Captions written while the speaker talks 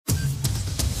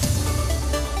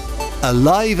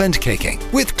Alive and Kicking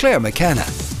with Clare McKenna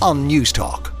on News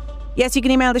Talk. Yes, you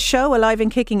can email the show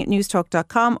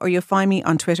aliveandkicking@newstalk.com, or you'll find me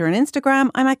on Twitter and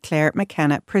Instagram. I'm at Clare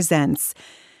McKenna Presents.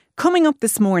 Coming up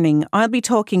this morning, I'll be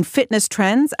talking fitness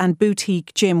trends and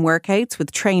boutique gym workouts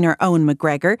with trainer Eoghan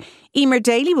McGregor. Eimer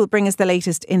Daly will bring us the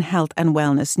latest in health and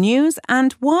wellness news.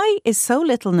 And why is so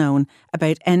little known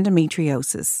about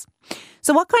endometriosis?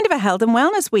 So what kind of a health and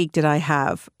wellness week did I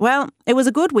have? Well, it was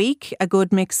a good week, a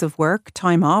good mix of work,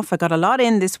 time off. I got a lot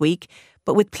in this week,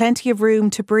 but with plenty of room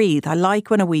to breathe. I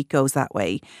like when a week goes that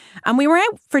way. And we were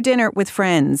out for dinner with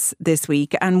friends this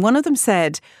week, and one of them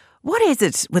said, "What is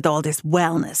it with all this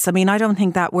wellness? I mean, I don't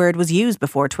think that word was used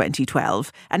before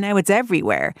 2012, and now it's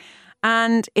everywhere."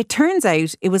 And it turns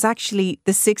out it was actually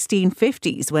the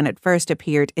 1650s when it first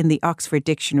appeared in the Oxford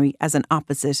Dictionary as an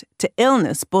opposite to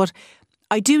illness. But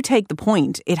I do take the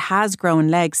point. It has grown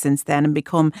legs since then and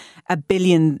become a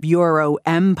 €1 billion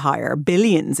empire,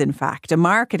 billions in fact, a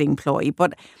marketing ploy.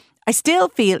 But I still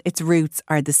feel its roots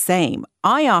are the same.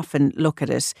 I often look at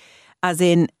it as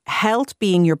in health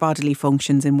being your bodily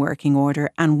functions in working order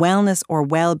and wellness or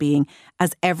well-being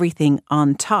as everything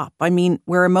on top. I mean,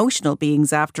 we're emotional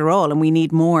beings after all, and we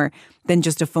need more than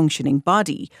just a functioning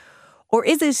body. Or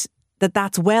is it that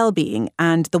that's well-being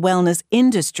and the wellness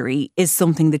industry is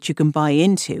something that you can buy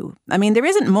into? I mean, there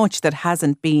isn't much that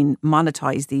hasn't been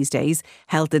monetised these days.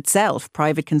 Health itself,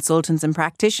 private consultants and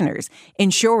practitioners,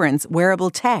 insurance,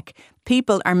 wearable tech.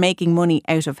 People are making money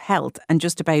out of health and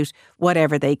just about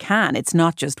whatever they can. It's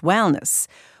not just wellness.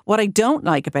 What I don't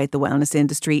like about the wellness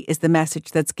industry is the message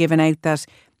that's given out that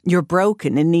you're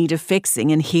broken, in need of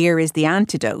fixing, and here is the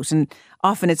antidote. And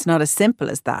often it's not as simple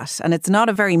as that. And it's not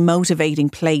a very motivating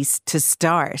place to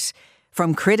start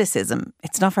from criticism.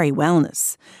 It's not very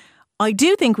wellness. I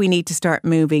do think we need to start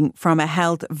moving from a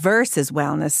health versus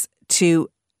wellness to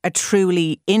a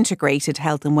truly integrated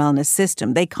health and wellness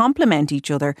system. They complement each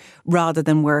other rather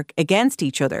than work against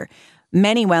each other.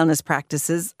 Many wellness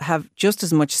practices have just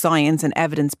as much science and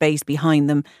evidence base behind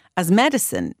them as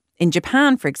medicine. In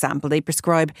Japan, for example, they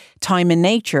prescribe time in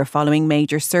nature following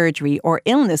major surgery or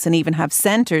illness and even have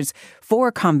centres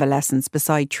for convalescence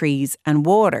beside trees and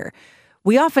water.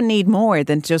 We often need more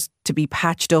than just to be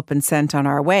patched up and sent on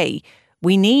our way.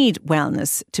 We need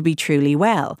wellness to be truly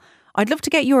well. I'd love to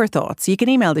get your thoughts. You can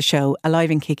email the show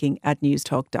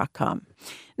aliveandkicking@newstalk.com.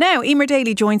 Now, Eimer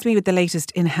Daly joins me with the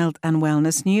latest in health and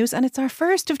wellness news, and it's our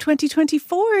first of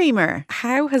 2024, Eimer.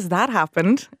 How has that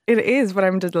happened? It is, but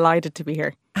I'm delighted to be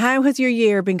here. How has your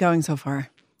year been going so far?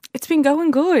 It's been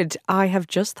going good. I have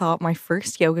just taught my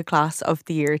first yoga class of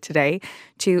the year today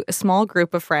to a small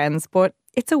group of friends, but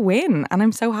it's a win and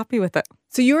I'm so happy with it.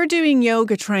 So you're doing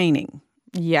yoga training?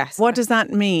 Yes. What does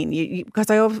that mean? Because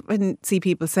I often see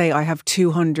people say, I have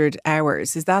 200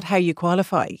 hours. Is that how you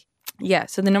qualify? Yeah,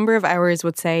 so the number of hours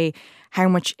would say how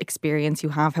much experience you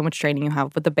have, how much training you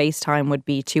have, but the base time would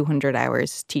be 200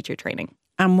 hours teacher training.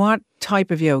 And what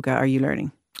type of yoga are you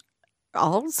learning?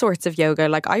 All sorts of yoga.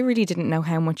 Like, I really didn't know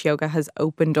how much yoga has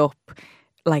opened up,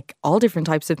 like, all different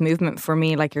types of movement for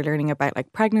me. Like, you're learning about,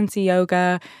 like, pregnancy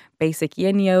yoga, basic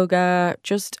yin yoga,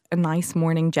 just a nice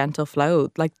morning gentle flow.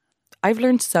 Like, I've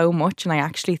learned so much, and I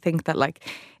actually think that, like,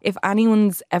 if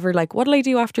anyone's ever like, what'll I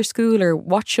do after school, or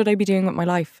what should I be doing with my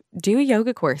life? Do a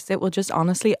yoga course. It will just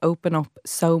honestly open up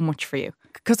so much for you.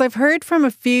 Because I've heard from a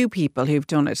few people who've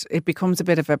done it, it becomes a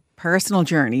bit of a personal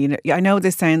journey. You know, I know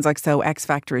this sounds like so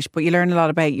X-Factorish, but you learn a lot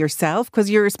about yourself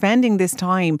because you're spending this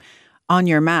time on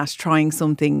your mat trying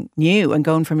something new and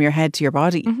going from your head to your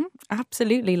body. Mm-hmm,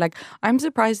 absolutely. Like, I'm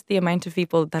surprised at the amount of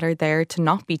people that are there to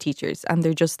not be teachers and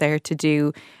they're just there to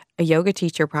do a yoga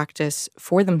teacher practice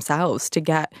for themselves, to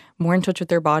get more in touch with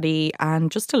their body and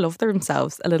just to love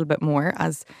themselves a little bit more,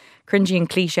 as cringy and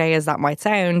cliche as that might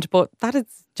sound, but that is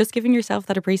just giving yourself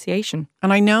that appreciation.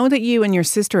 And I know that you and your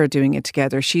sister are doing it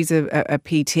together. She's a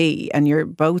PT and you're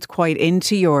both quite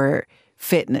into your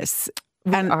fitness.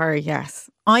 We are, yes.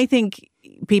 I think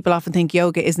people often think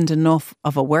yoga isn't enough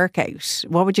of a workout.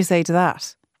 What would you say to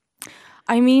that?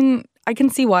 I mean, I can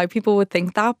see why people would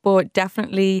think that, but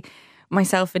definitely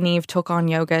myself and Eve took on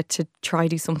yoga to try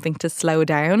do something to slow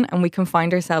down, and we can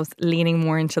find ourselves leaning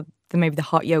more into maybe the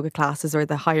hot yoga classes or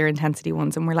the higher intensity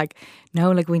ones, and we're like,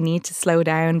 no, like, we need to slow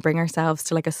down, bring ourselves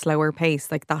to like a slower pace.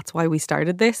 Like, that's why we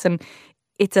started this, and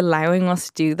it's allowing us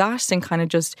to do that and kind of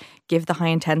just give the high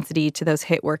intensity to those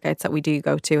HIIT workouts that we do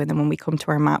go to, and then when we come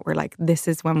to our mat, we're like, this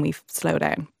is when we slow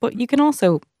down. But you can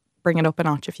also bring it up a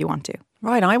notch if you want to.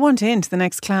 Right, I want into the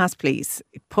next class, please.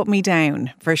 Put me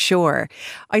down, for sure.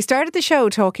 I started the show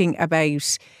talking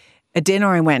about a dinner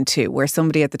I went to where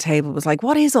somebody at the table was like,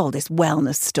 what is all this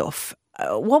wellness stuff?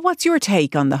 what's your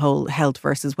take on the whole health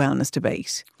versus wellness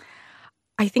debate?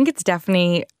 I think it's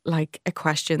definitely like a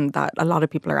question that a lot of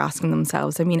people are asking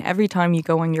themselves. I mean, every time you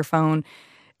go on your phone,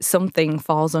 something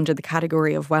falls under the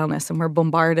category of wellness and we're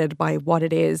bombarded by what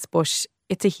it is. But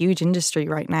it's a huge industry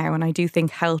right now. And I do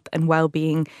think health and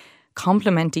well-being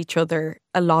complement each other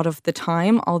a lot of the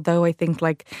time. Although I think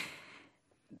like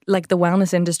the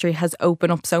wellness industry has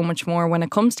opened up so much more when it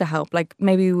comes to health. Like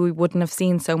maybe we wouldn't have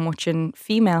seen so much in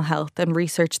female health and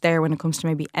research there when it comes to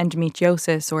maybe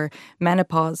endometriosis or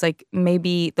menopause. Like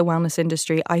maybe the wellness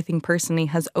industry, I think personally,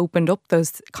 has opened up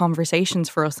those conversations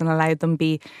for us and allowed them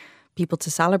be people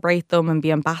to celebrate them and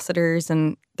be ambassadors,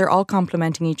 and they're all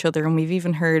complementing each other. And we've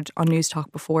even heard on News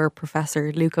Talk before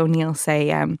Professor Luke O'Neill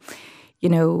say,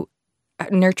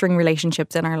 nurturing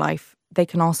relationships in our life, they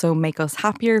can also make us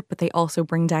happier, but they also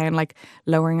bring down like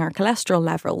lowering our cholesterol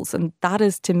levels. And that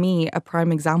is, to me, a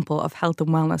prime example of health and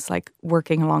wellness, like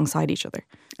working alongside each other.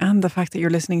 And the fact that you're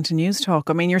listening to News Talk.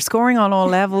 I mean, you're scoring on all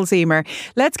levels, Eimer.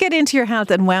 Let's get into your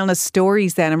health and wellness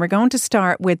stories then. And we're going to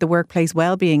start with the Workplace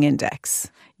Wellbeing Index.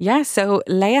 Yeah, so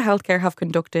Leia Healthcare have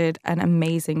conducted an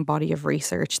amazing body of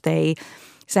research. They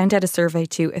sent out a survey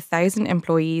to 1,000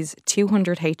 employees,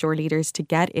 200 HR leaders to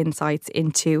get insights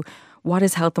into what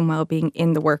is health and well-being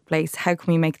in the workplace? How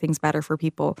can we make things better for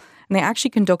people? And they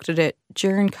actually conducted it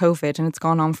during COVID, and it's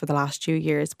gone on for the last 2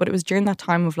 years. But it was during that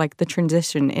time of like the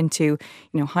transition into,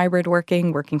 hybrid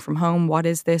working from home. What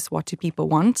is this? What do people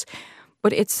want?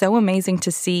 But it's so amazing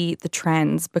to see the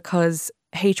trends, because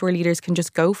HR leaders can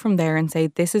just go from there and say,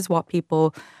 this is what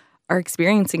people are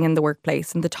experiencing in the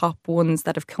workplace. And the top ones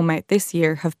that have come out this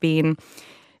year have been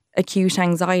acute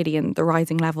anxiety and the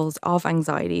rising levels of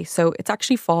anxiety. So it's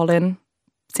actually fallen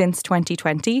since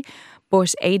 2020,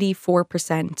 but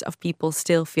 84% of people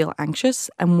still feel anxious,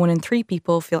 and 1 in 3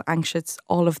 people feel anxious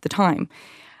all of the time.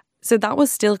 So that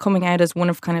was still coming out as one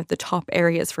of kind of the top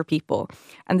areas for people.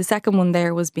 And the second one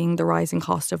there was being the rising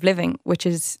cost of living, which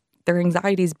is their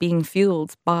anxieties being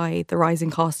fueled by the rising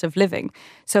cost of living.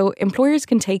 So employers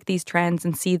can take these trends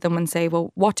and see them and say,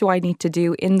 well, what do I need to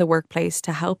do in the workplace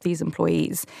to help these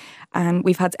employees? And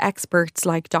we've had experts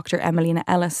like Dr. Emelina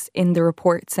Ellis in the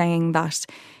report saying that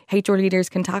HR leaders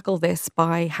can tackle this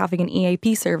by having an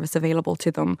EAP service available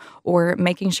to them, or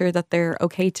making sure that they're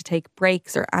okay to take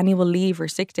breaks or annual leave or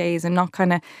sick days, and not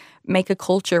kind of make a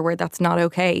culture where that's not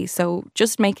okay. So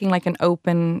just making like an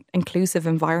open, inclusive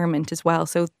environment as well.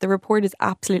 So the report is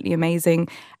absolutely amazing.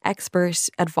 Expert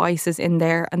advice is in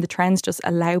there, and the trends just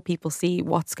allow people see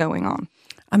what's going on.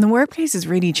 And the workplace is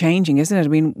really changing, isn't it? I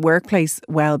mean, workplace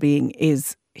wellbeing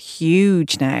is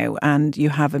huge now, and you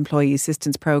have employee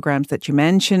assistance programs that you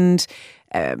mentioned,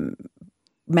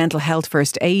 mental health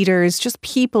first aiders, just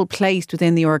people placed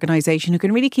within the organisation who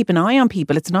can really keep an eye on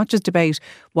people. It's not just about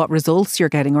what results you're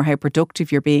getting or how productive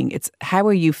you're being. It's how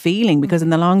are you feeling, because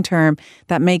in the long term,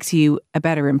 that makes you a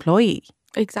better employee.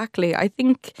 Exactly. I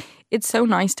think it's so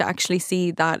nice to actually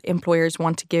see that employers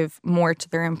want to give more to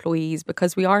their employees,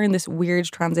 because we are in this weird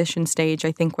transition stage,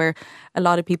 I think, where a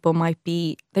lot of people might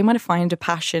have found a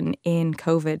passion in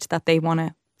COVID that they want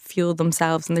to fuel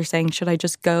themselves, and they're saying, should I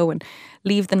just go and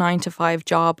leave the 9-to-5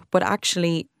 job? But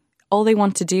actually, all they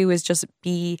want to do is just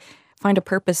find a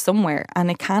purpose somewhere,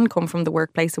 and it can come from the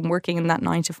workplace, and working in that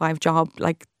 9-to-5 job.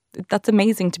 Like, that's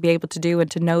amazing to be able to do, and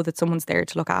to know that someone's there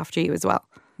to look after you as well.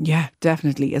 Yeah,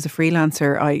 definitely. As a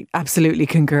freelancer, I absolutely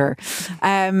concur.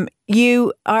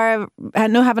 You have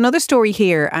another story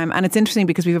here, and it's interesting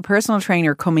because we have a personal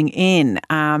trainer coming in.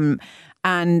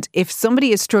 And if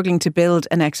somebody is struggling to build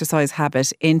an exercise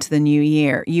habit into the new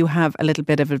year, you have a little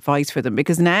bit of advice for them,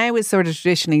 because now is sort of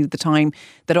traditionally the time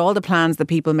that all the plans that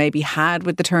people maybe had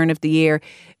with the turn of the year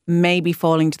may be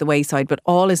falling to the wayside, but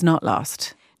all is not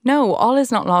lost. No, all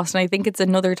is not lost. And I think it's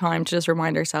another time to just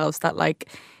remind ourselves that, like,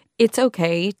 it's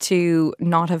okay to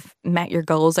not have met your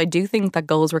goals. I do think that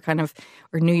goals were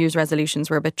or New Year's resolutions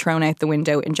were a bit thrown out the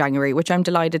window in January, which I'm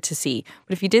delighted to see.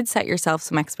 But if you did set yourself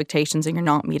some expectations and you're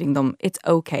not meeting them, it's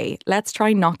okay. Let's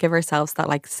try not give ourselves that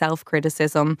like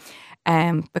self-criticism,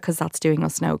 because that's doing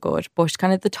us no good. But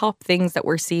kind of the top things that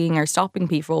we're seeing are stopping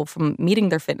people from meeting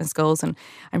their fitness goals. And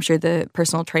I'm sure the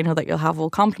personal trainer that you'll have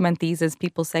will complement these as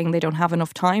people saying they don't have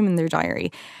enough time in their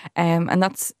diary. And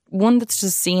that's one that's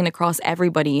just seen across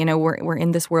everybody. You know, we're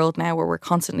in this world now where we're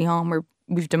constantly on,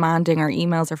 we've demanding, our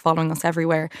emails are following us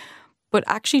everywhere. But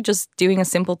actually just doing a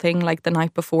simple thing like the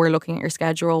night before, looking at your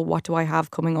schedule, what do I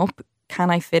have coming up? Can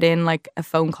I fit in like a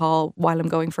phone call while I'm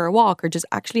going for a walk? Or just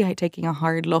actually taking a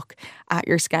hard look at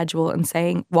your schedule and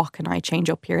saying, what can I change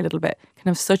up here a little bit? Can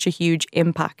have such a huge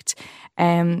impact.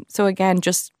 So again,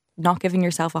 just not giving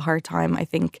yourself a hard time, I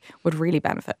think would really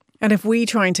benefit. And if we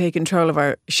try and take control of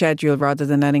our schedule rather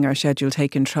than letting our schedule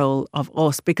take control of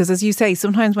us, because as you say,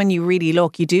 sometimes when you really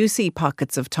look, you do see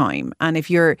pockets of time. And if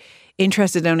you're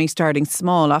interested in only starting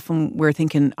small, often we're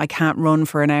thinking, I can't run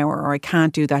for an hour or I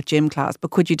can't do that gym class. But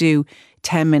could you do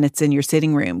 10 minutes in your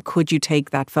sitting room? Could you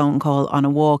take that phone call on a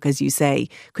walk, as you say?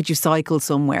 Could you cycle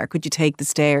somewhere? Could you take the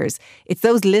stairs? It's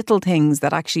those little things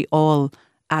that actually all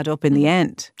add up in the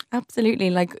end. Absolutely.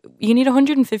 Like, you need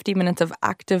 150 minutes of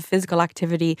active physical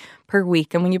activity per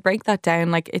week. And when you break that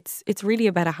down, like it's really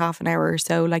about a half an hour or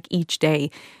so, like each day.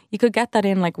 You could get that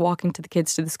in, like walking to the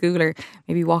kids to the school, or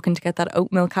maybe walking to get that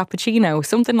oat milk cappuccino,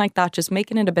 something like that, just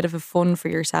making it a bit of a fun for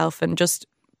yourself and just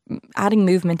adding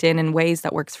movement in ways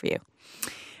that works for you.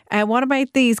 What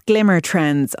about these glimmer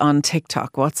trends on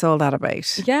TikTok? What's all that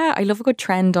about? Yeah, I love a good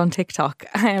trend on TikTok.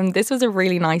 This was a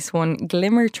really nice one.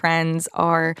 Glimmer trends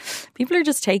are people are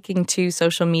just taking to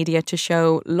social media to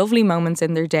show lovely moments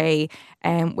in their day,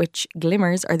 which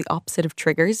glimmers are the opposite of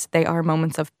triggers. They are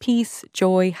moments of peace,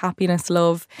 joy, happiness,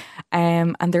 love.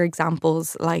 And they're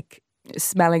examples like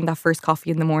smelling that first coffee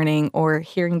in the morning or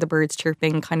hearing the birds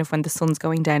chirping kind of when the sun's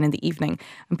going down in the evening.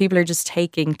 And people are just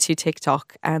taking to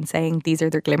TikTok and saying these are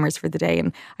their glimmers for the day.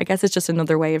 And I guess it's just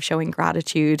another way of showing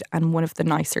gratitude and one of the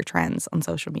nicer trends on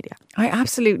social media. I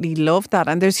absolutely love that.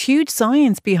 And there's huge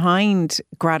science behind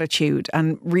gratitude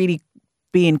and really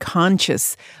being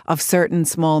conscious of certain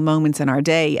small moments in our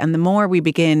day. And the more we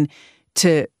begin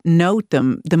to note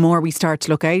them, the more we start to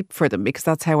look out for them, because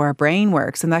that's how our brain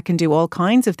works. And that can do all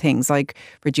kinds of things like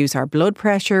reduce our blood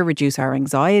pressure, reduce our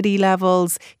anxiety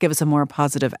levels, give us a more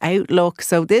positive outlook.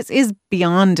 So this is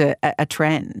beyond a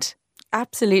trend.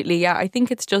 Absolutely, yeah. I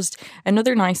think it's just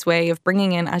another nice way of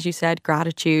bringing in, as you said,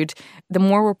 gratitude. The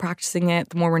more we're practicing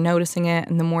it, the more we're noticing it,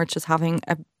 and the more it's just having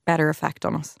a better effect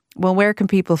on us. Well, where can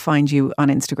people find you on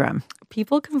Instagram?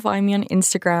 People can find me on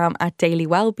Instagram at Daily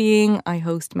Wellbeing. I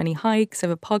host many hikes. I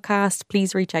have a podcast.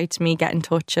 Please reach out to me, get in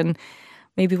touch, and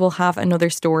maybe we'll have another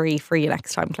story for you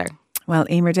next time, Claire. Well,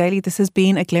 Eimer Daly, this has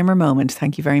been a glimmer moment.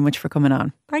 Thank you very much for coming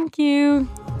on. Thank you.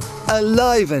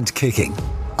 Alive and Kicking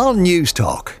on News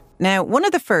Talk. Now, one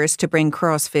of the first to bring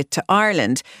CrossFit to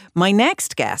Ireland, my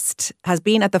next guest has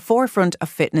been at the forefront of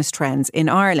fitness trends in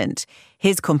Ireland.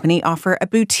 His company offer a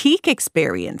boutique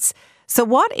experience. So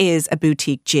what is a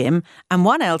boutique gym and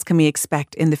what else can we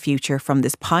expect in the future from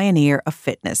this pioneer of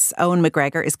fitness? Eoghan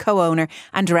McGregor is co-owner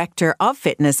and director of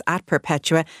fitness at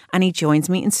Perpetua, and he joins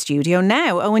me in studio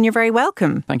now. Eoghan, you're very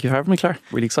welcome. Thank you for having me, Claire.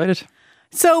 Really excited.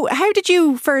 So how did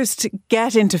you first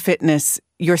get into fitness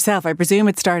yourself? I presume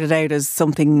it started out as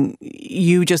something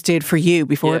you just did for you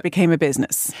before it became a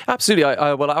business. Absolutely.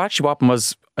 Well, actually what happened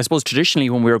was, I suppose traditionally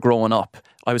when we were growing up,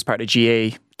 I was part of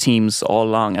GA teams all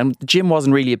along, and the gym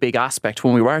wasn't really a big aspect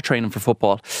when we were training for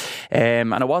football.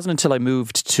 And it wasn't until I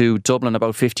moved to Dublin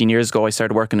about 15 years ago I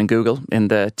started working in Google in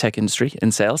the tech industry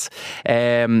in sales.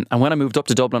 And when I moved up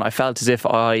to Dublin, I felt as if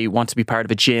I wanted to be part of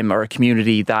a gym or a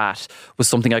community that was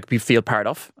something I could feel part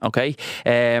of. Okay,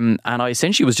 and I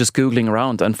essentially was just Googling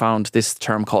around and found this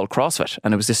term called CrossFit,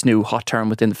 and it was this new hot term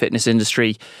within the fitness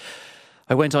industry.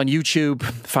 I went on YouTube,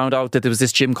 found out that there was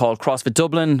this gym called CrossFit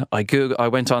Dublin. I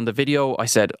went on the video. I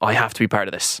said, I have to be part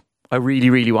of this. I really,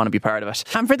 really want to be part of it.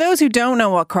 And for those who don't know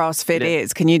what CrossFit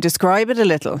is, can you describe it a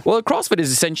little? Well, CrossFit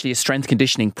is essentially a strength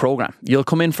conditioning program. You'll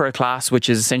come in for a class which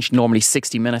is essentially normally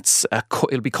 60 minutes.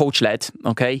 It'll be coach-led,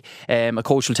 okay? A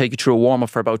coach will take you through a warm-up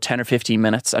for about 10 or 15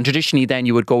 minutes. And traditionally then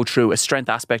you would go through a strength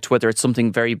aspect, whether it's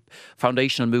something very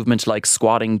foundational movement like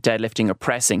squatting, deadlifting or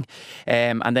pressing.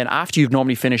 And then after you've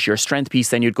normally finished your strength piece,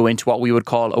 then you'd go into what we would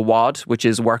call a WOD, which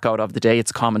is workout of the day.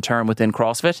 It's a common term within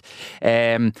CrossFit.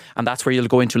 And that's where you'll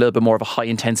go into a little bit more of a high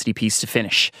intensity piece to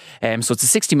finish. So it's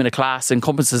a 60-minute class,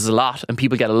 encompasses a lot and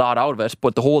people get a lot out of it,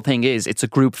 but the whole thing is it's a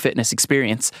group fitness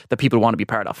experience that people want to be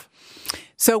part of.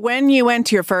 So when you went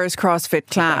to your first CrossFit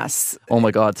class, oh my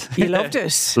God, you loved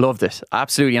it. Loved it,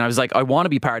 absolutely. And I was like, I want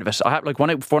to be part of it.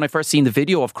 When I first seen the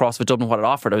video of CrossFit Dublin, what it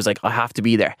offered, I was like, I have to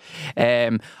be there.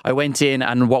 I went in,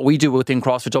 and what we do within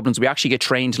CrossFit Dublin is we actually get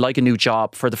trained like a new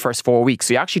job for the first 4 weeks.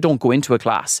 So you actually don't go into a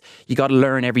class. You got to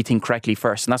learn everything correctly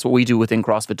first, and that's what we do within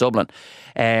CrossFit Dublin.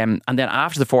 And then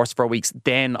after the first 4 weeks,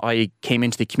 then I came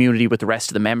into the community with the rest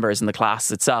of the members in the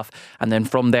class itself, and then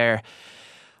from there,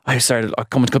 I started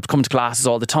coming to classes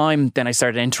all the time. Then I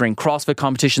started entering CrossFit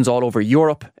competitions all over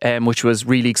Europe, which was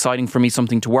really exciting for me,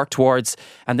 something to work towards.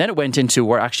 And then it went into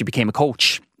where I actually became a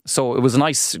coach. So it was a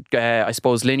nice, I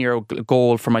suppose, linear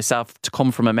goal for myself to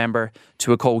come from a member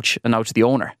to a coach and now to the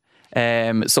owner.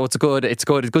 So it's a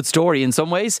good story in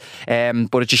some ways,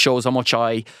 but it just shows how much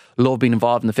I love being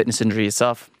involved in the fitness industry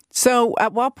itself. So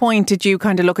at what point did you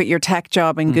kind of look at your tech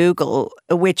job in Google,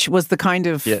 which was the kind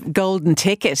of golden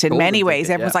ticket in many ways?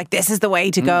 Everyone's like, this is the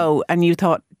way to go. And you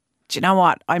thought, do you know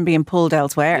what? I'm being pulled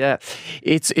elsewhere. Yeah,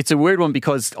 it's a weird one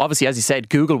because obviously, as you said,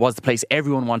 Google was the place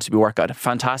everyone wanted to be working at.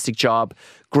 Fantastic job,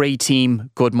 great team,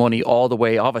 good money, all the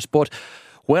way of it. But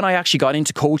when I actually got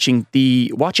into coaching,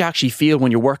 what you actually feel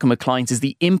when you're working with clients is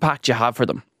the impact you have for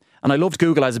them. And I loved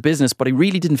Google as a business, but I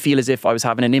really didn't feel as if I was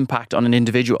having an impact on an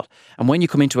individual. And when you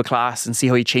come into a class and see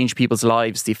how you change people's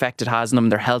lives, the effect it has on them,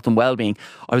 their health and well-being,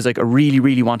 I was like, I really,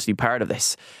 really want to be part of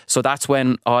this. So that's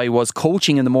when I was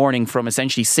coaching in the morning from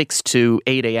essentially 6 to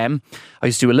 8 a.m. I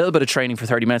used to do a little bit of training for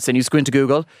 30 minutes. Then I used to go into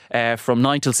Google from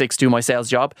 9 till 6, do my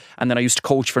sales job. And then I used to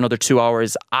coach for another 2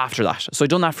 hours after that. So I'd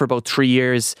done that for about 3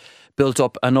 years. Built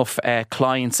up enough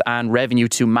clients and revenue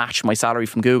to match my salary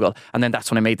from Google. And then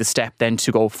that's when I made the step then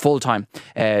to go full-time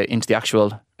into the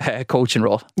actual coaching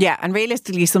role. Yeah, and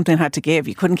realistically something had to give.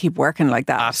 You couldn't keep working like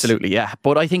that. Absolutely, yeah.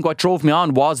 But I think what drove me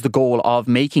on was the goal of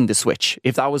making the switch.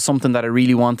 If that was something that I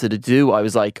really wanted to do, I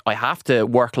was like, I have to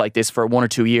work like this for 1 or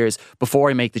 2 years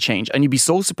before I make the change. And you'd be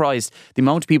so surprised the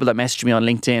amount of people that message me on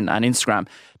LinkedIn and Instagram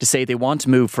to say they want to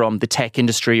move from the tech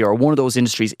industry or one of those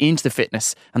industries into the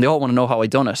fitness, and they all want to know how I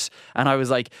done it. And I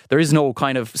was like, there is no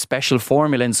kind of special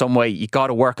formula in some way. You got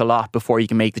to work a lot before you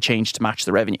can make the change to match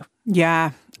the revenue.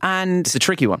 Yeah. And it's a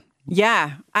tricky one.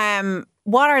 Yeah.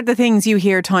 What are the things you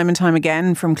hear time and time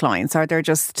again from clients? Are there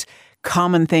just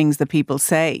common things that people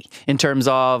say? In terms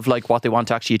of like what they want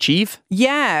to actually achieve?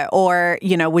 Yeah. Or,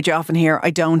 would you often hear,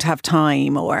 I don't have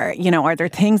time? Or, are there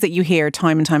things that you hear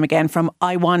time and time again from,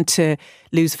 I want to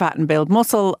lose fat and build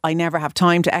muscle, I never have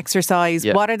time to exercise?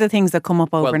 Yeah. What are the things that come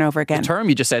up over and over again? The term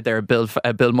you just said there, build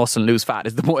muscle and lose fat,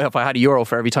 is if I had €1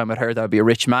 for every time I'd heard that, I'd be a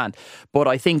rich man. But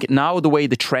I think now the way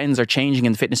the trends are changing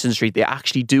in the fitness industry, they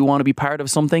actually do want to be part of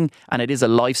something, and it is a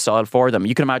lifestyle for them.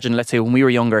 You can imagine, let's say when we were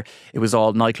younger, it was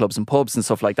all nightclubs and pubs and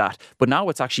stuff like that. But now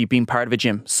it's actually being part of a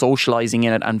gym, socialising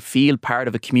in it and feel part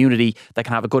of a community that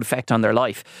can have a good effect on their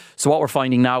life. So what we're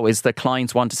finding now is that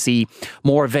clients want to see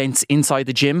more events inside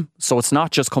the gym. So it's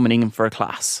not just coming in for a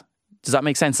class. Does that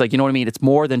make sense? Like, you know what I mean? It's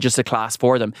more than just a class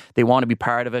for them. They want to be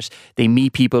part of it. They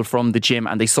meet people from the gym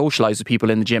and they socialise with people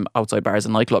in the gym outside bars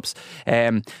and nightclubs.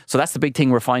 So that's the big thing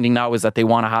we're finding now, is that they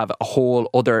want to have a whole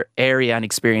other area and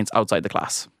experience outside the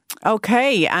class.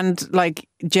 Okay, and like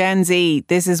Gen Z,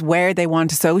 this is where they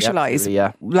want to socialise.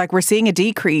 Yeah. Like we're seeing a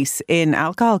decrease in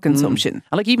alcohol consumption.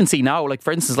 And like even see now, like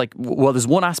for instance, like, well, there's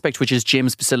one aspect which is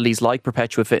gyms, facilities like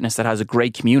Perpetua Fitness that has a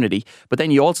great community. But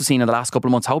then you also seen in the last couple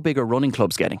of months, how big are running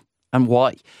clubs getting? And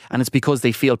why? And it's because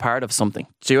they feel part of something.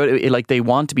 So like they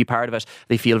want to be part of it.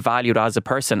 They feel valued as a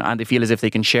person, and they feel as if they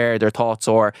can share their thoughts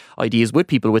or ideas with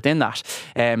people within that.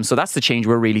 So that's the change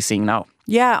we're really seeing now.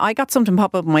 Yeah, I got something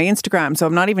pop up on my Instagram, so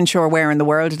I'm not even sure where in the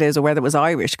world it is or whether it was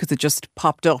Irish, because it just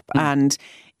popped up and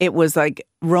it was like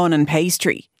run and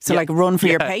pastry. So like run for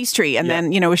your pastry. And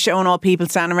then, it was showing all people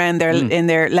standing around there in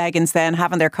their leggings then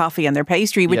having their coffee and their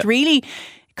pastry, which really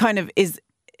kind of is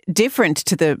different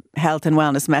to the health and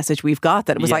wellness message we've got,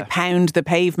 that it was like pound the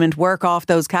pavement, work off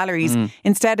those calories.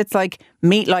 Instead, it's like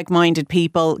meet like-minded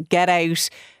people, get out,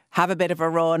 have a bit of a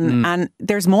run. And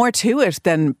there's more to it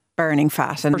than burning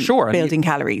fat and building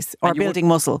calories or building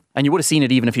muscle. And you would have seen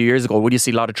it even a few years ago. Would you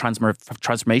see a lot of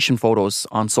transformation photos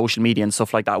on social media and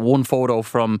stuff like that? One photo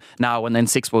from now and then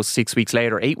 6 weeks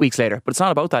later, 8 weeks later. But it's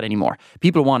not about that anymore.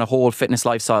 People want a whole fitness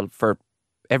lifestyle for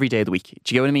every day of the week.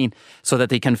 Do you get what I mean? So that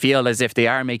they can feel as if they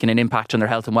are making an impact on their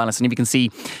health and wellness. And if you can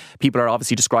see, people are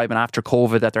obviously describing after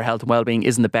COVID that their health and well-being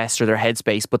isn't the best, or their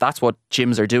headspace, but that's what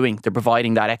gyms are doing. They're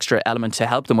providing that extra element to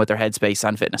help them with their headspace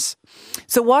and fitness.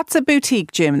 So what's a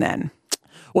boutique gym then?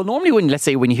 Well, normally when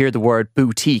you hear the word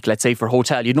boutique, let's say for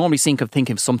hotel, you'd normally think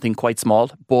of something quite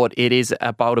small, but it is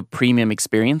about a premium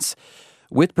experience.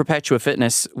 With Perpetua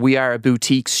Fitness, we are a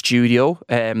boutique studio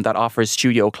that offers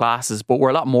studio classes, but we're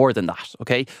a lot more than that,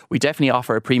 okay? We definitely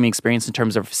offer a premium experience in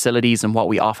terms of facilities and what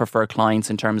we offer for our clients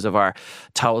in terms of our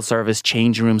towel service,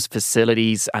 changing rooms,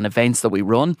 facilities and events that we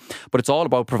run. But it's all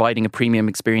about providing a premium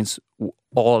experience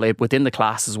all within the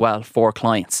class as well for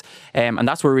clients. And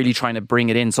that's where we're really trying to bring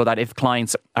it in, so that if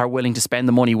clients are willing to spend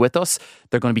the money with us,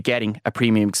 they're going to be getting a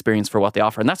premium experience for what they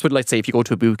offer. And that's what, let's say, if you go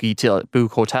to a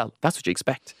Book hotel, that's what you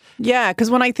expect. Yeah, because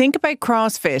when I think about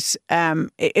CrossFit,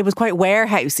 it was quite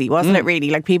warehousey, wasn't it really?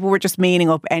 Like people were just meeting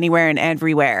up anywhere and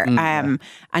everywhere. And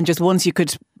just once you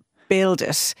could build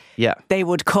it, they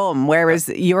would come. Whereas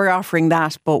you're offering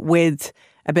that, but with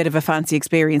a bit of a fancy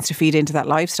experience to feed into that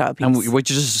lifestyle piece. And what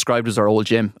you just described was our old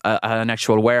gym, an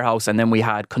actual warehouse, and then we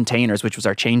had containers, which was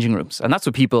our changing rooms. And that's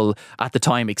what people at the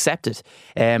time accepted.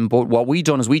 But what we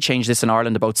done is we changed this in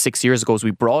Ireland about 6 years ago, is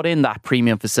we brought in that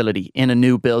premium facility in a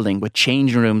new building with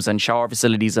changing rooms and shower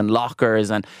facilities and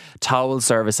lockers and towel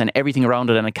service and everything around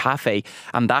it, and a cafe.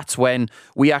 And that's when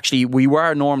we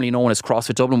were normally known as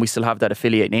CrossFit Dublin. We still have that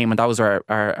affiliate name, and that was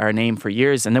our name for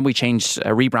years. And then we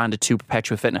rebranded to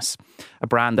Perpetua Fitness, a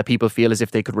brand that people feel as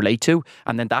if they could relate to.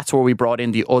 And then that's where we brought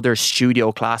in the other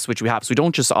studio class which we have. So we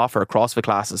don't just offer CrossFit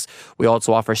classes, we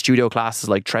also offer studio classes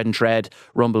like Tread and Tread,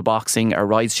 Rumble Boxing, or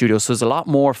Ride Studio. So there's a lot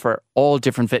more for all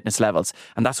different fitness levels,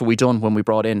 and that's what we done when we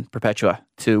brought in Perpetua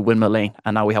to Windmill Lane,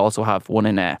 and now we also have one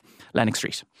in Lennox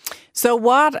Street. So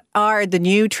what are the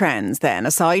new trends then,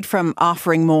 aside from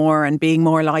offering more and being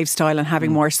more lifestyle and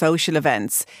having more social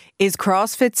events? Is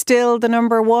CrossFit still the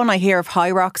number one? I hear of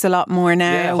High Rocks a lot more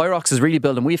now. Yeah, High Rocks is really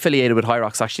building. We affiliated with High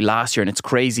Rocks actually last year, and it's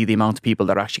crazy the amount of people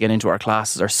that are actually getting into our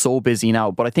classes are so busy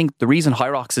now. But I think the reason High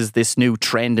Rocks is this new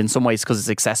trend in some ways because it's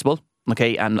accessible.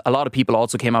 Okay, and a lot of people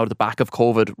also came out of the back of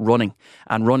COVID running,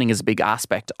 and running is a big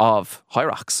aspect of High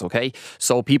Rocks. Okay,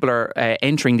 so people are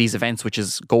entering these events, which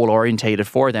is goal orientated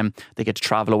for them. They get to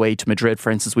travel away to Madrid, for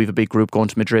instance. We have a big group going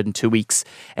to Madrid in 2 weeks,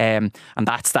 and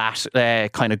that's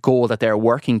that kind of goal that they're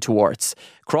working towards.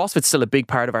 CrossFit's still a big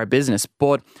part of our business,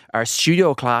 but our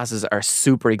studio classes are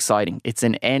super exciting. It's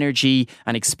an energy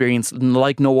and experience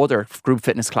like no other group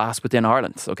fitness class within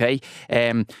Ireland, okay?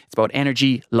 It's about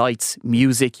energy, lights,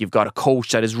 music. You've got a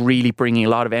coach that is really bringing a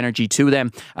lot of energy to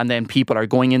them, and then people are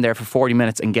going in there for 40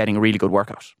 minutes and getting a really good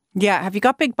workout. Yeah, have you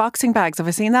got big boxing bags? Have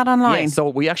I seen that online? Yeah, so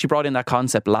we actually brought in that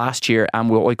concept last year, and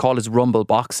what we call is Rumble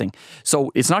Boxing. So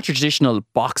it's not your traditional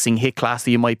boxing HIIT class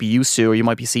that you might be used to or you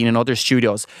might be seeing in other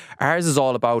studios. Ours is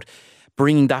all about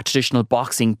bringing that traditional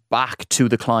boxing back to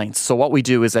the clients. So what we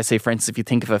do is, let's say, for instance, if you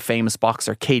think of a famous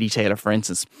boxer, Katie Taylor, for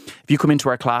instance, if you come into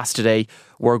our class today,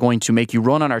 we're going to make you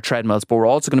run on our treadmills, but we're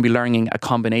also going to be learning a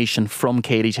combination from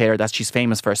Katie Taylor that she's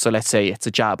famous for. So let's say it's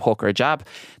a jab, hook, or a jab.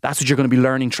 That's what you're going to be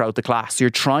learning throughout the class. So you're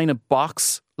trying to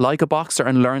box like a boxer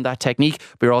and learn that technique,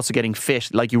 but you're also getting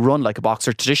fit like you run like a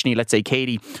boxer. Traditionally, let's say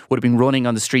Katie would have been running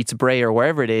on the streets of Bray or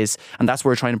wherever it is, and that's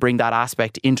where we're trying to bring that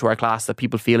aspect into our class, that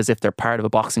people feel as if they're part of a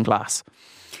boxing class.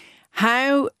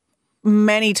 How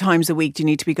many times a week do you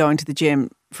need to be going to the gym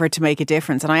for it to make a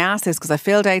difference? And I asked this because I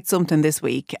filled out something this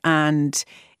week and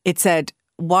it said,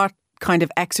 what kind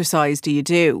of exercise do you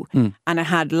do? And it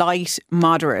had light,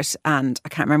 moderate, and I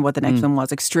can't remember what the next one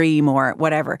was, extreme or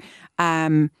whatever.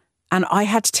 And I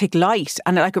had to take light,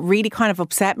 and it really kind of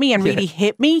upset me and really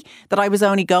hit me that I was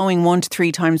only going 1 to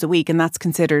 3 times a week, and that's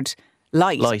considered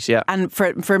light. Light, yeah. And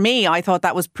for me, I thought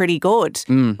that was pretty good.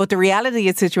 But the reality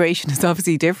of the situation is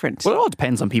obviously different. Well, it all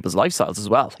depends on people's lifestyles as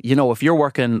well. You know, if you're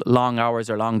working long hours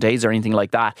or long days or anything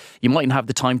like that, you mightn't have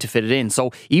the time to fit it in.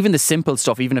 So even the simple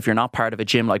stuff, even if you're not part of a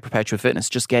gym like Perpetua Fitness,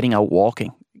 just getting out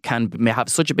walking may have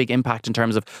such a big impact in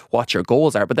terms of what your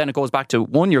goals are. But then it goes back to,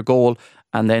 one, your goal,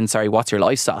 and then, what's your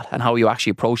lifestyle and how you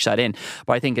actually approach that in.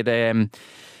 But I think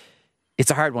it's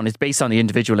a hard one. It's based on the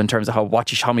individual in terms of how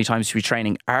many times you should be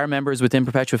training. Our members within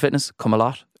Perpetua Fitness come a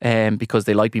lot because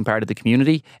they like being part of the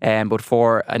community. But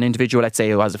for an individual, let's say,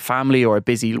 who has a family or a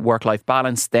busy work-life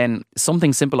balance, then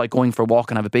something simple like going for a walk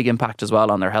can have a big impact as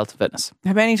well on their health and fitness.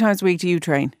 How many times a week do you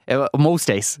train? Most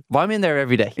days. But I'm in there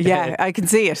every day. Yeah, I can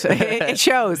see it. It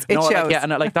shows. It shows.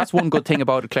 And that's one good thing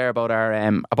about it, Claire, about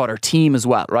our team as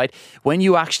well, right? When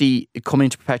you actually come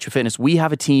into Perpetua Fitness, we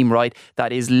have a team, right,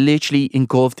 that is literally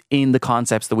engulfed in the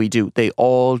concepts that we do. They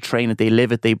all train it, they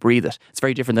live it, they breathe it. It's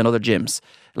very different than other gyms.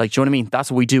 Do you know what I mean?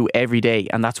 That's what we do every day,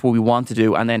 and that's what we want to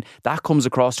do. And then that comes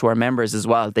across to our members as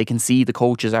well. They can see the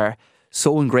coaches are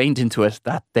so ingrained into it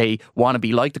that they want to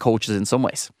be like the coaches in some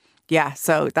ways. Yeah,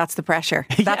 so that's the pressure.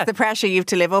 That's the pressure you have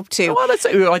to live up to. Well,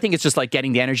 I think it's just like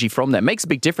getting the energy from them. It makes a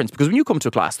big difference because when you come to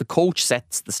a class, the coach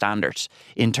sets the standard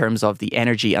in terms of the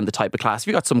energy and the type of class. If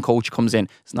you've got some coach comes in,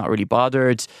 is not really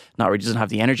bothered, doesn't have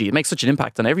the energy, it makes such an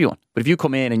impact on everyone. But if you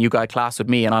come in and you got a class with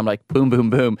me and I'm like, boom, boom,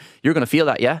 boom, you're going to feel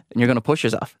that, yeah? And you're going to push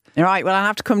yourself. All right, well, I'll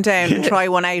have to come down and try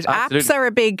one out. Apps are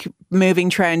a big moving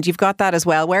trend. You've got that as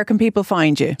well. Where can people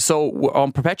find you? So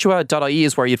on perpetua.ie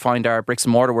is where you'd find our bricks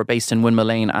and mortar. We're based in Windmill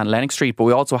Lane and Lennox Street, but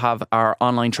we also have our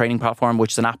online training platform,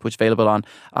 which is an app which is available on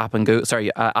Apple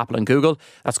and Google.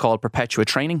 That's called Perpetua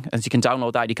Training. As you can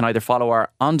download that, you can either follow our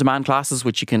on-demand classes,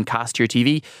 which you can cast to your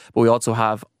TV, but we also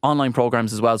have online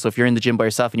programs as well. So if you're in the gym by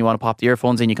yourself and you want to pop the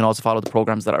earphones in, you can also follow the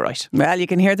programs that are right. Well, you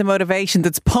can hear the motivation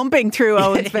that's pumping through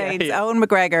Eoghan's veins. Eoghan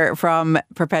McGregor from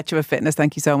Perpetua Fitness.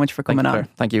 Thank you so much for coming on.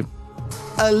 Thank you.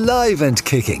 Alive and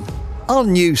kicking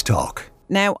on News Talk.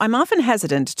 Now, I'm often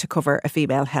hesitant to cover a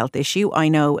female health issue. I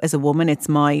know as a woman it's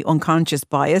my unconscious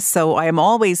bias, so I am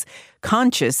always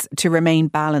conscious to remain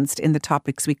balanced in the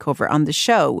topics we cover on the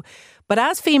show. But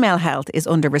as female health is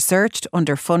under-researched,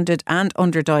 underfunded and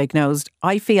underdiagnosed,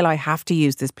 I feel I have to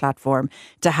use this platform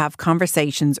to have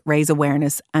conversations, raise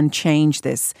awareness and change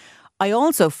this. I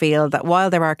also feel that while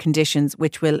there are conditions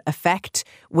which will affect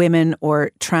women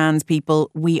or trans people,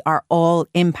 we are all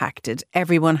impacted.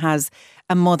 Everyone has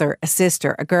a mother, a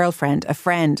sister, a girlfriend, a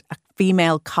friend, a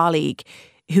female colleague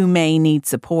who may need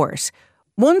support.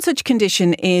 One such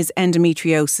condition is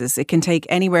endometriosis. It can take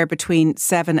anywhere between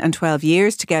 7 and 12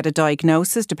 years to get a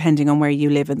diagnosis, depending on where you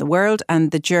live in the world,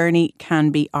 and the journey can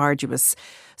be arduous.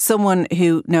 Someone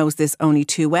who knows this only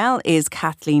too well is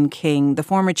Kathleen King, the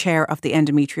former chair of the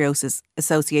Endometriosis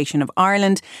Association of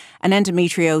Ireland, an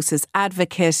endometriosis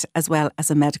advocate as well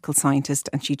as a medical scientist,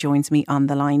 and she joins me on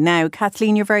the line now.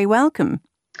 Kathleen, you're very welcome.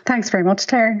 Thanks very much,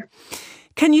 Clare.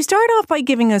 Can you start off by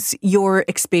giving us your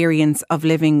experience of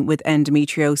living with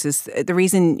endometriosis? The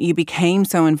reason you became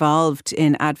so involved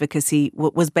in advocacy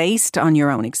was based on your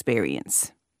own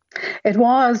experience. It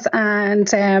was,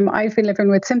 and I've been living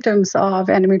with symptoms of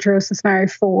endometriosis now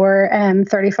for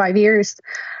 35 years.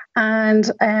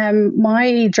 And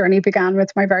my journey began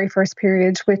with my very first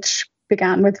period, which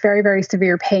began with very, very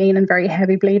severe pain and very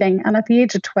heavy bleeding. And at the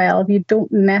age of 12, you don't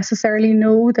necessarily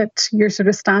know that you're sort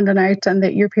of standing out and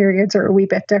that your periods are a wee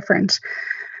bit different.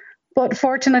 But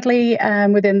fortunately,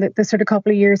 within the sort of couple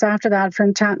of years after that,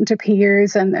 from chatting to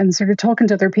peers and sort of talking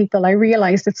to other people, I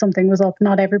realised that something was up.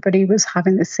 Not everybody was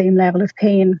having the same level of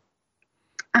pain.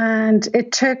 And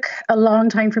it took a long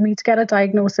time for me to get a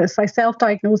diagnosis. I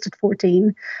self-diagnosed at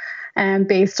 14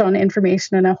 based on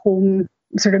information in a home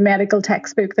sort of medical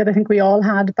textbook that I think we all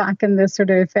had back in the sort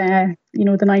of, the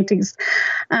 90s.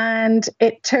 And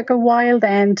it took a while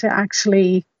then to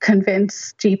actually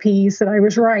convince GPs that I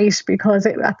was right, because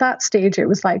at that stage it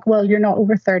was like, well, you're not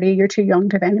over 30, you're too young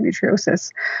to have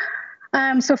endometriosis.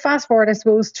 So fast forward, I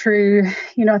suppose, through,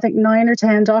 I think 9 or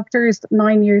 10 doctors,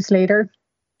 9 years later,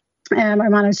 I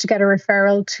managed to get a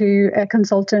referral to a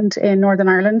consultant in Northern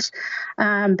Ireland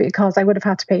because I would have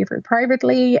had to pay for it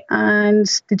privately. And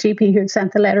the GP who had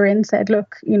sent the letter in said,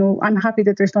 look, I'm happy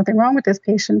that there's nothing wrong with this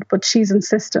patient, but she's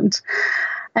insistent.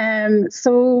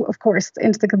 So, of course,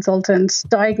 into the consultant,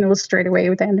 diagnosed straight away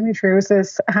with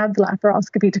endometriosis, had the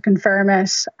laparoscopy to confirm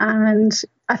it. And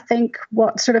I think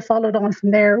what sort of followed on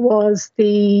from there was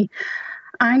the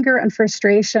anger and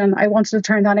frustration. I wanted to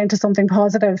turn that into something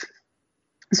positive.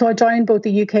 So I joined both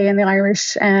the UK and the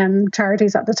Irish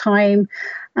charities at the time.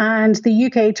 And the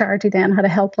UK charity then had a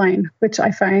helpline, which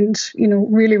I found,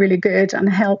 really, really good,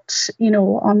 and helped,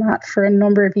 on that for a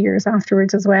number of years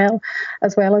afterwards as well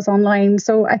as online.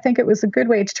 So I think it was a good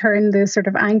way to turn the sort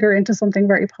of anger into something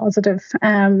very positive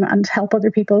and help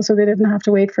other people so they didn't have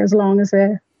to wait for as long as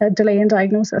a delay in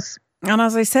diagnosis. And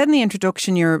as I said in the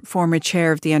introduction, you're former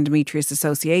chair of the Endometriosis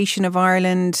Association of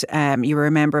Ireland. You were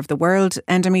a member of the World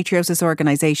Endometriosis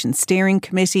Organisation Steering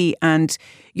Committee, and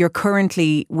you're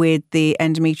currently with the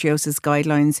Endometriosis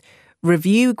Guidelines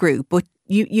Review Group. But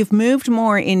you've moved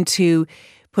more into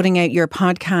putting out your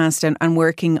podcast and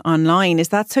working online. Is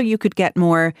that so you could get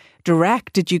more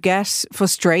direct? Did you get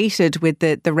frustrated with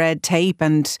the red tape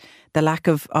and the lack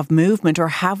of movement, or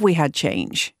have we had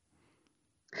change?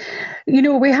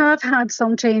 We have had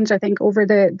some change, I think, over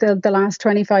the last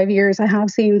 25 years. I have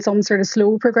seen some sort of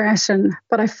slow progression,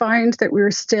 but I found that we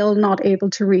were still not able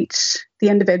to reach the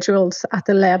individuals at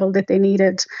the level that they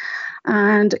needed.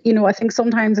 And, I think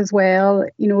sometimes as well,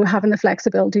 having the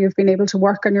flexibility of being able to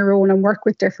work on your own and work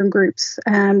with different groups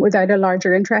without a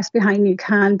larger interest behind you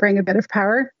can bring a bit of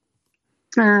power.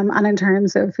 And in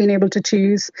terms of being able to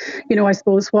choose, I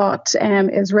suppose what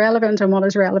is relevant and what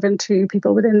is relevant to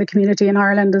people within the community in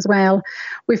Ireland as well.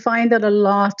 We find that a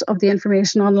lot of the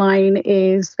information online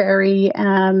is very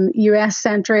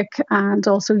US-centric and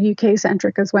also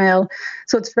UK-centric as well.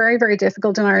 So it's very, very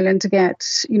difficult in Ireland to get,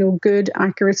 good,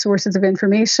 accurate sources of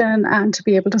information and to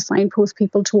be able to signpost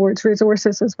people towards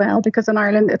resources as well, because in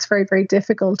Ireland it's very, very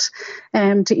difficult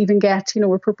to even get,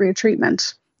 appropriate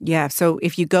treatment. Yeah, so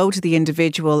if you go to the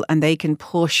individual and they can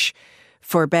push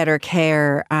for better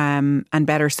care and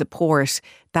better support,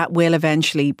 that will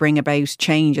eventually bring about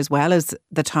change as well as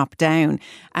the top down.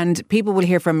 And people will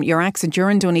hear from your accent,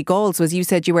 you're in Donegal. So as you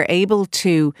said, you were able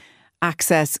to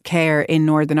access care in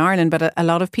Northern Ireland, but a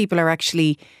lot of people are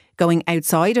actually going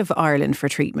outside of Ireland for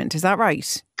treatment. Is that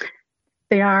right?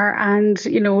 They are. And,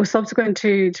 subsequent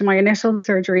to my initial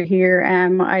surgery here,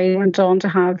 I went on to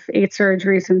have 8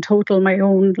 surgeries in total. My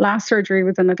own last surgery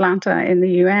was in Atlanta in the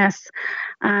US.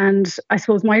 And I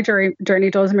suppose my journey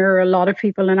does mirror a lot of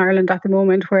people in Ireland at the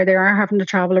moment, where they are having to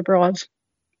travel abroad.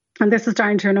 And this is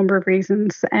down to a number of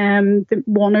reasons.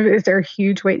 One of it is there are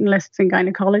huge waiting lists in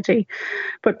gynecology,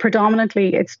 but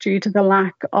predominantly it's due to the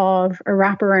lack of a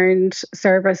wraparound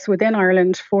service within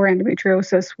Ireland for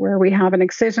endometriosis, where we have an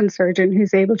excision surgeon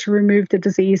who's able to remove the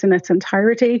disease in its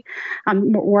entirety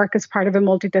and work as part of a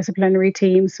multidisciplinary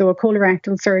team. So a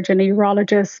colorectal surgeon, a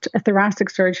urologist, a thoracic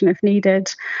surgeon if needed,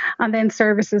 and then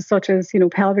services such as,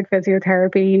 pelvic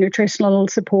physiotherapy, nutritional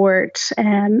support,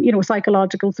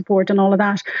 psychological support and all of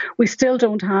that. We still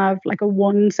don't have like a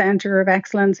one centre of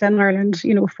excellence in Ireland,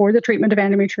 for the treatment of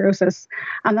endometriosis.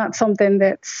 And that's something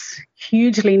that's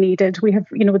hugely needed. We have,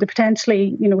 the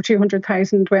potentially,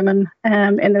 200,000 women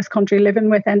in this country living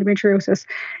with endometriosis.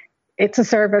 It's a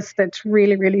service that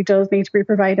really, really does need to be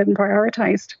provided and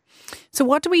prioritised. So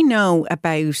what do we know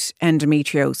about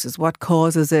endometriosis? What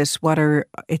causes it? What are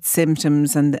its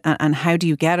symptoms? And how do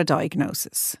you get a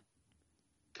diagnosis?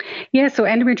 Yeah, so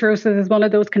endometriosis is one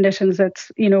of those conditions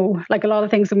that's, like a lot of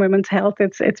things in women's health,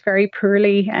 it's very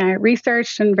poorly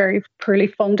researched and very poorly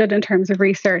funded in terms of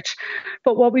research.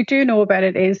 But what we do know about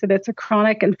it is that it's a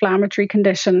chronic inflammatory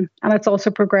condition, and it's also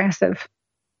progressive.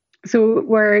 So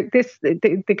where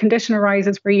the condition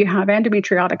arises where you have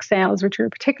endometriotic cells, which are a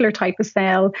particular type of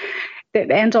cell that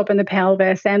end up in the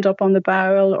pelvis, end up on the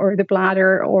bowel or the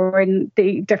bladder or in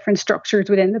the different structures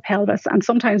within the pelvis, and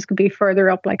sometimes could be further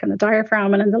up, like in the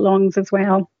diaphragm and in the lungs as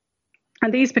well.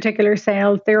 And these particular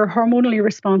cells, they're hormonally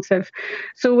responsive.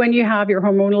 So when you have your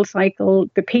hormonal cycle,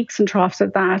 the peaks and troughs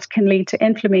of that can lead to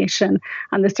inflammation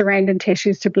and the surrounding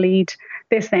tissues to bleed.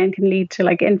 This then can lead to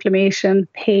like inflammation,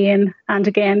 pain, and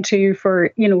again too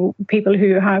for, people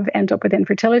who end up with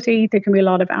infertility, there can be a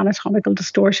lot of anatomical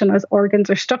distortion as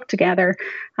organs are stuck together,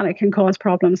 and it can cause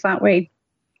problems that way.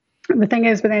 The thing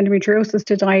is with endometriosis,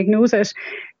 to diagnose it,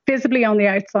 visibly on the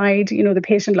outside, the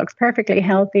patient looks perfectly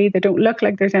healthy. They don't look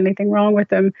like there's anything wrong with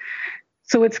them.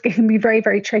 So it can be very,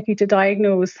 very tricky to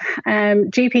diagnose.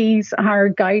 GPs are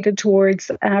guided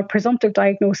towards presumptive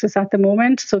diagnosis at the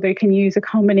moment. So they can use a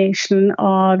combination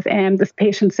of the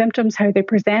patient's symptoms, how they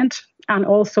present, and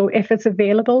also, if it's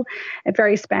available,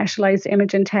 very specialised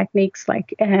imaging techniques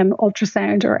like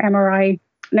ultrasound or MRI.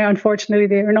 Now, unfortunately,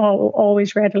 they are not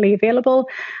always readily available,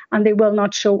 and they will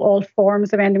not show all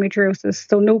forms of endometriosis.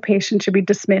 So no patient should be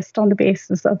dismissed on the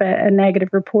basis of a negative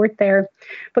report there.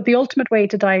 But the ultimate way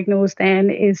to diagnose then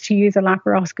is to use a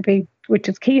laparoscopy, which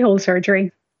is keyhole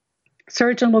surgery.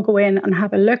 Surgeon will go in and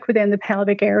have a look within the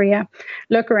pelvic area,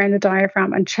 look around the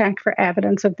diaphragm and check for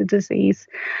evidence of the disease.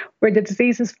 Where the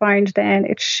disease is found, then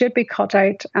it should be cut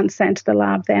out and sent to the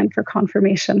lab then for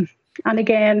confirmation. And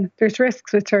again, there's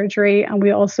risks with surgery, and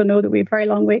we also know that we have very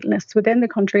long wait lists within the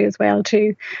country as well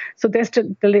too. So this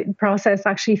process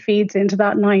actually feeds into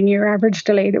that 9-year average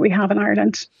delay that we have in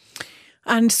Ireland.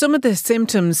 And some of the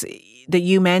symptoms that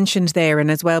you mentioned there,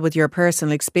 and as well with your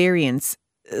personal experience,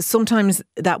 sometimes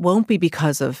that won't be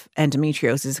because of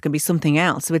endometriosis. It can be something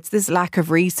else. So it's this lack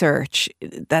of research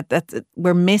that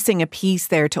we're missing a piece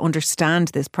there to understand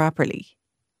this properly.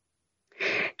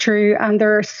 True, and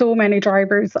there are so many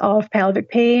drivers of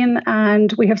pelvic pain,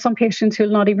 and we have some patients who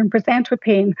will not even present with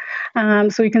pain.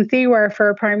 So you can see where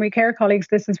for primary care colleagues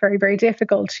this is very, very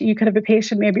difficult. You could have a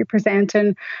patient maybe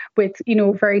presenting with,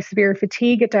 very severe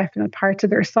fatigue at definite parts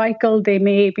of their cycle. They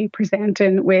may be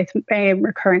presenting with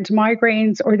recurrent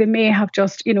migraines, or they may have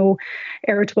just,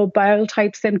 irritable bowel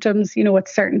type symptoms, at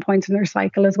certain points in their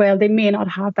cycle as well. They may not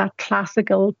have that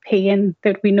classical pain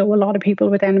that we know a lot of people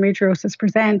with endometriosis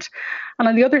present. And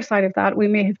on the other side of that, we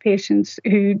may have patients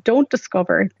who don't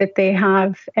discover that they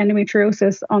have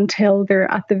endometriosis until they're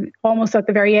almost at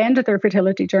the very end of their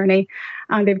fertility journey,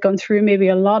 and they've gone through maybe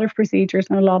a lot of procedures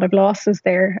and a lot of losses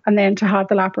there, and then to have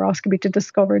the laparoscopy to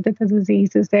discover that the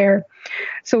disease is there.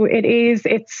 So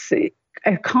it's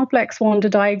a complex one to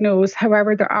diagnose.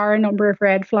 However, there are a number of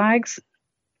red flags.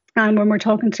 And when we're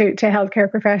talking to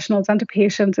healthcare professionals and to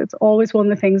patients, it's always one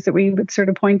of the things that we would sort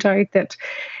of point out, that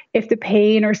if the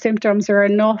pain or symptoms are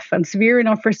enough and severe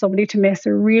enough for somebody to miss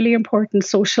a really important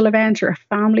social event or a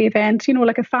family event,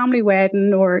 like a family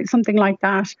wedding or something like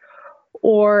that,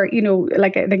 or,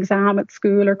 like an exam at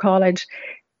school or college,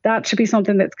 that should be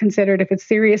something that's considered. If it's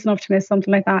serious enough to miss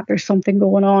something like that, there's something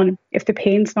going on. If the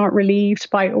pain's not relieved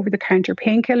by over-the-counter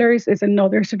painkillers, is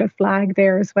another sort of flag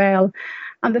there as well.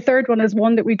 And the third one is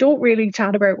one that we don't really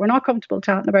chat about. We're not comfortable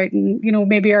chatting about. And,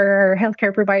 maybe our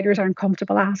healthcare providers aren't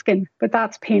comfortable asking. But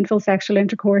that's painful sexual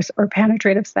intercourse or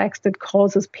penetrative sex that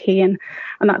causes pain.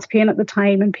 And that's pain at the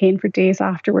time and pain for days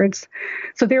afterwards.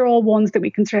 So they're all ones that we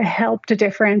can sort of help to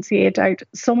differentiate out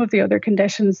some of the other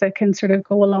conditions that can sort of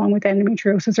go along with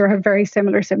endometriosis or have very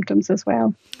similar symptoms as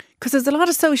well. Because there's a lot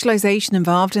of socialisation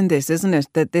involved in this, isn't it?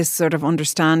 That this sort of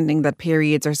understanding that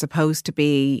periods are supposed to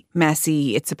be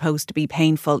messy, it's supposed to be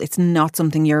painful. It's not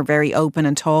something you're very open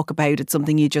and talk about. It's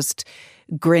something you just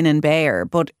grin and bear.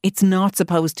 But it's not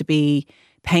supposed to be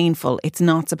painful. It's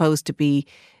not supposed to be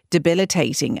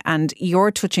debilitating. And you're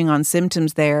touching on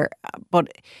symptoms there,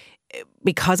 but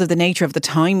because of the nature of the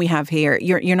time we have here,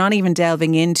 you're not even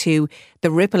delving into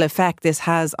the ripple effect this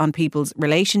has on people's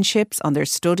relationships, on their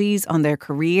studies, on their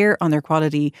career, on their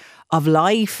quality of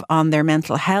life, on their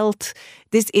mental health.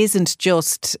 This isn't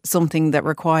just something that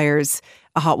requires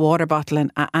a hot water bottle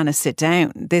and a sit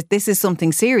down. This is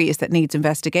something serious that needs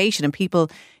investigation, and people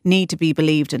need to be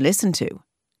believed and listened to.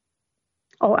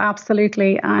 Oh,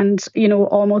 absolutely. And,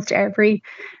 almost every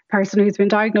person who's been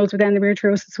diagnosed with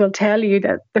endometriosis will tell you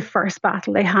that the first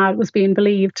battle they had was being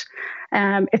believed.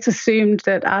 It's assumed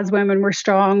that as women we're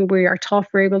strong, we are tough,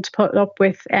 we're able to put up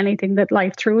with anything that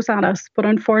life throws at us. But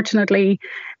unfortunately,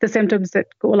 the symptoms that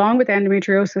go along with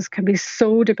endometriosis can be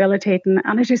so debilitating.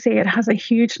 And as you say, it has a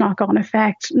huge knock-on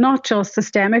effect, not just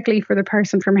systemically for the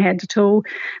person from head to toe,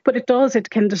 but it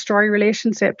can destroy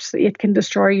relationships. It can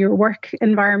destroy your work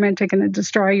environment. It can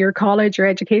destroy your college or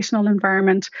educational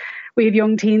environment. We have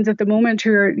young teens at the moment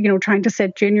who are, trying to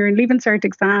sit junior and leaving cert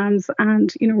exams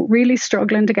and, really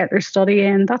struggling to get their study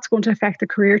in. That's going to affect their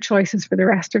career choices for the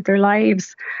rest of their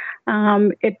lives.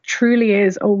 It truly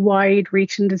is a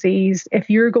wide-reaching disease. If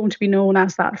you're going to be known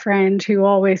as that friend who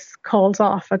always calls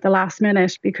off at the last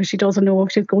minute because she doesn't know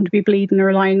if she's going to be bleeding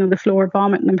or lying on the floor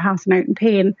vomiting and passing out in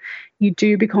pain, you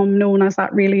do become known as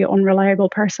that really unreliable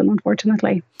person,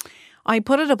 unfortunately. I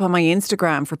put it up on my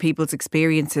Instagram for people's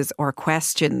experiences or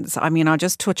questions. I mean, I'll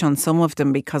just touch on some of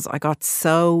them because I got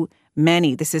so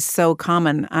many. This is so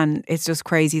common and it's just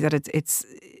crazy that it's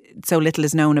so little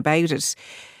is known about it.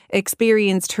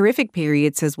 Experienced horrific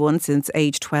periods, says one, since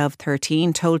age 12,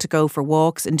 13, told to go for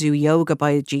walks and do yoga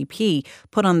by a GP,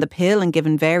 put on the pill and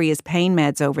given various pain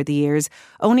meds over the years.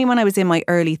 Only when I was in my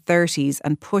early 30s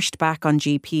and pushed back on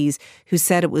GPs who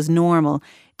said it was normal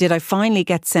did I finally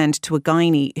get sent to a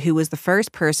gynae who was the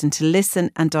first person to listen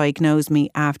and diagnose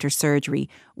me after surgery.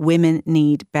 Women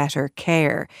need better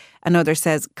care. Another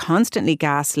says, constantly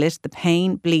gaslit, the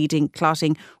pain, bleeding,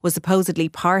 clotting was supposedly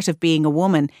part of being a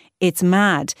woman. It's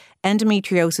mad.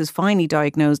 Endometriosis finally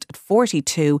diagnosed at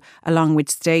 42 along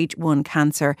with stage 1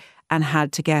 cancer and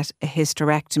had to get a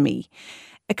hysterectomy.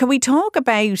 Can we talk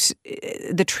about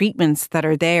the treatments that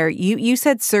are there? You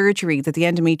said surgery, that the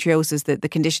endometriosis, that the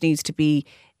condition needs to be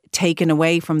taken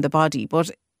away from the body.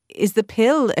 But is the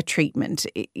pill a treatment?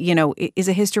 Is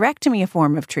a hysterectomy a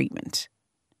form of treatment?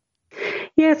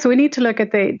 Yeah, so we need to look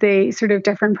at the sort of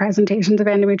different presentations of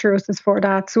endometriosis for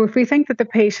that. So if we think that the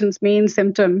patient's main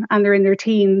symptom, and they're in their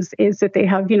teens, is that they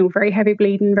have, very heavy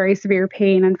bleeding, very severe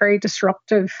pain and very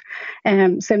disruptive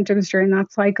symptoms during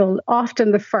that cycle,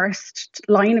 often the first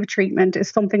line of treatment is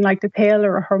something like the pill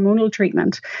or a hormonal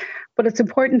treatment. But it's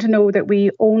important to know that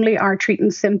we only are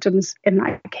treating symptoms in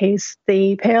that case.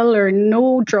 The pill or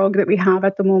no drug that we have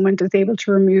at the moment is able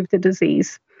to remove the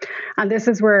disease. And this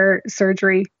is where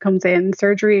surgery comes in.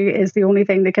 Surgery is the only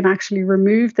thing that can actually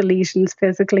remove the lesions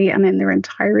physically and in their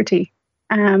entirety.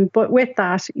 But with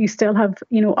that, you still have,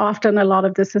 often a lot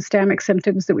of the systemic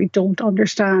symptoms that we don't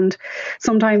understand.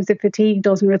 Sometimes the fatigue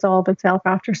doesn't resolve itself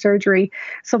after surgery.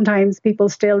 Sometimes people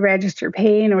still register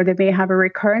pain, or they may have a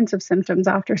recurrence of symptoms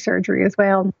after surgery as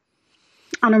well.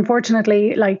 And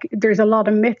unfortunately, there's a lot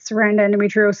of myths around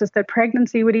endometriosis that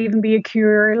pregnancy would even be a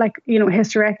cure,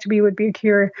 hysterectomy would be a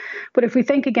cure. But if we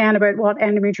think again about what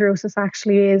endometriosis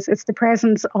actually is, it's the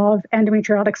presence of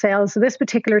endometriotic cells, so this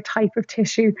particular type of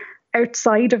tissue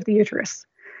outside of the uterus.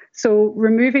 So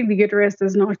removing the uterus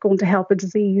is not going to help a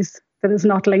disease that is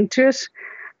not linked to it.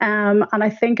 And I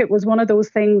think it was one of those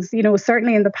things,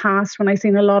 certainly in the past when I've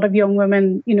seen a lot of young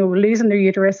women, losing their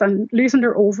uterus and losing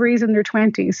their ovaries in their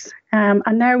 20s. And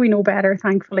now we know better,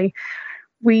 thankfully.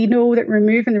 We know that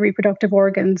removing the reproductive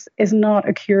organs is not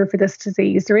a cure for this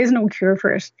disease. There is no cure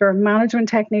for it. There are management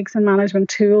techniques and management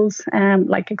tools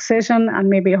like excision and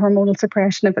maybe a hormonal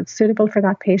suppression if it's suitable for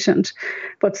that patient.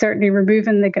 But certainly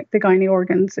removing the gynae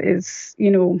organs is,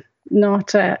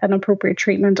 not an appropriate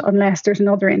treatment unless there's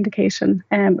another indication,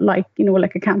 like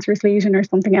a cancerous lesion or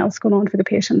something else going on for the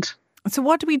patient. So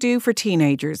what do we do for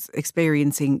teenagers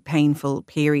experiencing painful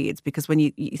periods? Because when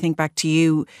you think back to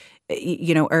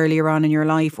you know, earlier on in your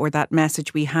life, or that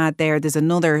message we had there, there's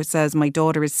another says, my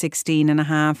daughter is 16 and a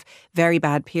half, very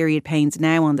bad period pains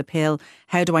now on the pill.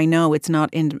 How do I know it's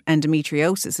not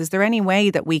endometriosis? Is there any way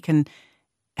that we can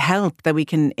help, that we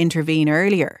can intervene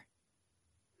earlier?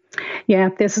 Yeah,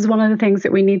 this is one of the things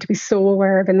that we need to be so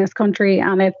aware of in this country,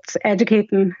 and it's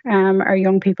educating our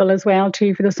young people as well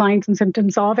too for the signs and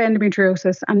symptoms of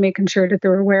endometriosis and making sure that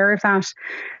they're aware of that.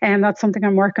 And that's something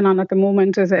I'm working on at the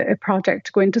moment, as a project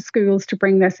to go into schools to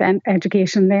bring this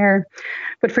education there.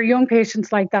 But for young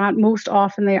patients like that, most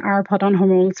often they are put on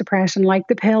hormonal suppression like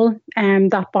the pill,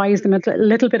 and that buys them a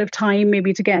little bit of time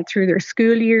maybe to get through their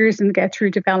school years and get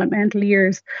through developmental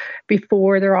years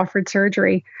before they're offered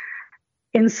surgery.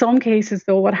 In some cases,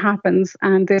 though, what happens,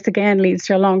 and this again leads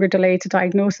to a longer delay to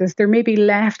diagnosis, they're maybe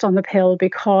left on the pill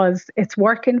because it's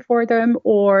working for them,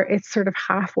 or it's sort of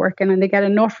half working, and they get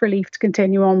enough relief to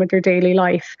continue on with their daily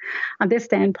life. And this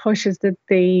then pushes the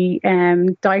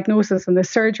diagnosis and the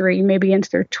surgery maybe into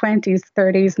their 20s,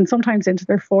 30s, and sometimes into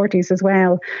their 40s as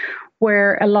well,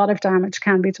 where a lot of damage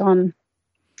can be done.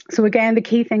 So again, the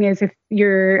key thing is if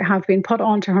you have been put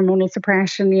onto hormonal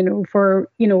suppression, for,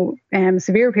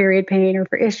 severe period pain or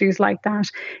for issues like that,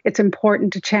 it's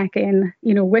important to check in,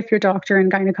 with your doctor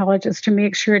and gynecologist to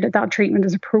make sure that that treatment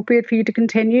is appropriate for you to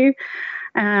continue.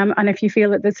 And if you feel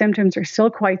that the symptoms are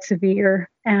still quite severe,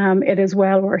 it is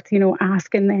well worth,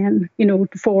 asking then,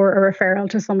 for a referral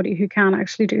to somebody who can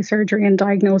actually do surgery and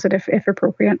diagnose it if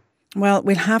appropriate. Well,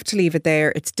 we'll have to leave it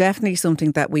there. It's definitely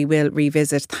something that we will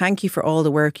revisit. Thank you for all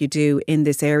the work you do in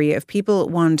this area. If people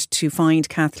want to find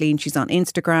Kathleen, she's on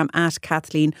Instagram at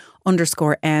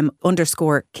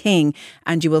Kathleen_M_King,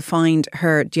 and you will find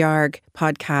her DIARG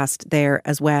podcast there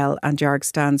as well. And DIARG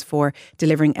stands for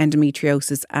Delivering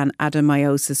Endometriosis and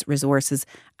Adenomyosis Resources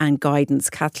and Guidance.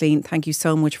 Kathleen, thank you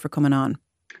so much for coming on.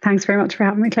 Thanks very much for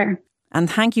having me, Claire. And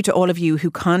thank you to all of you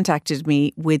who contacted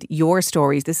me with your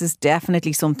stories. This is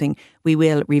definitely something we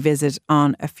will revisit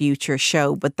on a future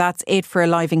show. But that's it for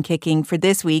Alive and Kicking for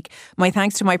this week. My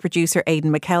thanks to my producer,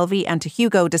 Aidan McKelvey, and to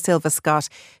Hugo Da Silva Scott,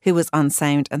 who was on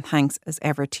sound. And thanks as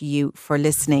ever to you for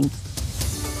listening.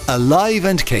 Alive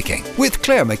and Kicking with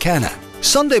Clare McKenna.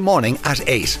 Sunday morning at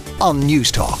 8 on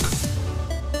News Talk.